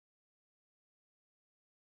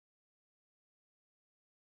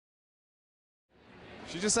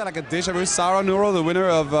She just said like a déjà vu. Sara Nuru, the winner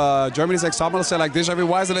of Germany's Next Top Model, said like déjà vu.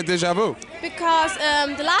 Why is it a déjà vu? Because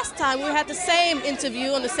the last time we had the same interview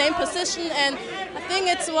on the same position, and I think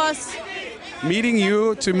it was... Meeting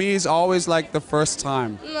you, to me, is always like the first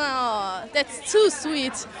time. No, that's too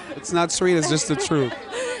sweet. It's not sweet, it's just the truth.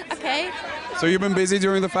 Okay. So you've been busy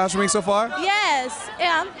during the Fashion Week so far? Yes,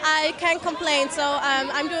 yeah, I can't complain, so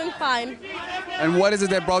I'm doing fine. And what is it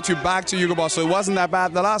that brought you back to HUGO Boss? So it wasn't that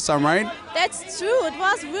bad the last time, right? That's true. It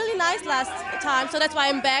was really nice last time, so that's why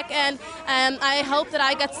I'm back, and I hope that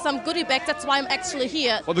I get some goodie bag. That's why I'm actually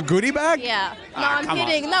here. For the goodie bag? Yeah. No, I'm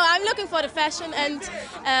kidding. No, I'm looking for the fashion and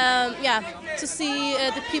yeah, to see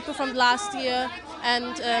the people from last year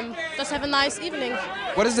and just have a nice evening.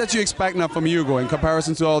 What is that you expect now from HUGO in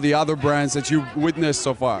comparison to all the other brands that you've witnessed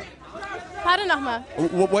so far? Pardon nochmal.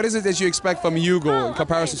 What is it that you expect from HUGO in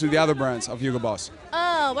comparison to the other brands of HUGO Boss?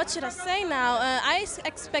 What should I say now? I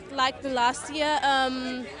expect like the last year,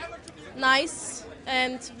 nice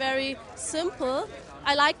and very simple.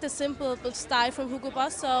 I like the simple style from HUGO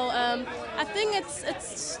Boss, so I think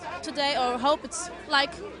it's today, or hope it's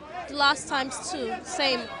like the last times too.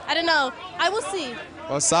 Same. I don't know. I will see.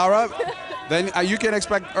 Well, Sara, then you can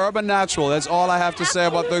expect urban natural. That's all I have to say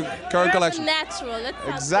about the current collection. Natural.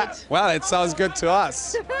 Exactly. Well, it sounds good to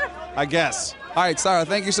us, I guess. All right, Sara,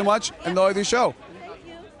 thank you so much. Enjoy the show.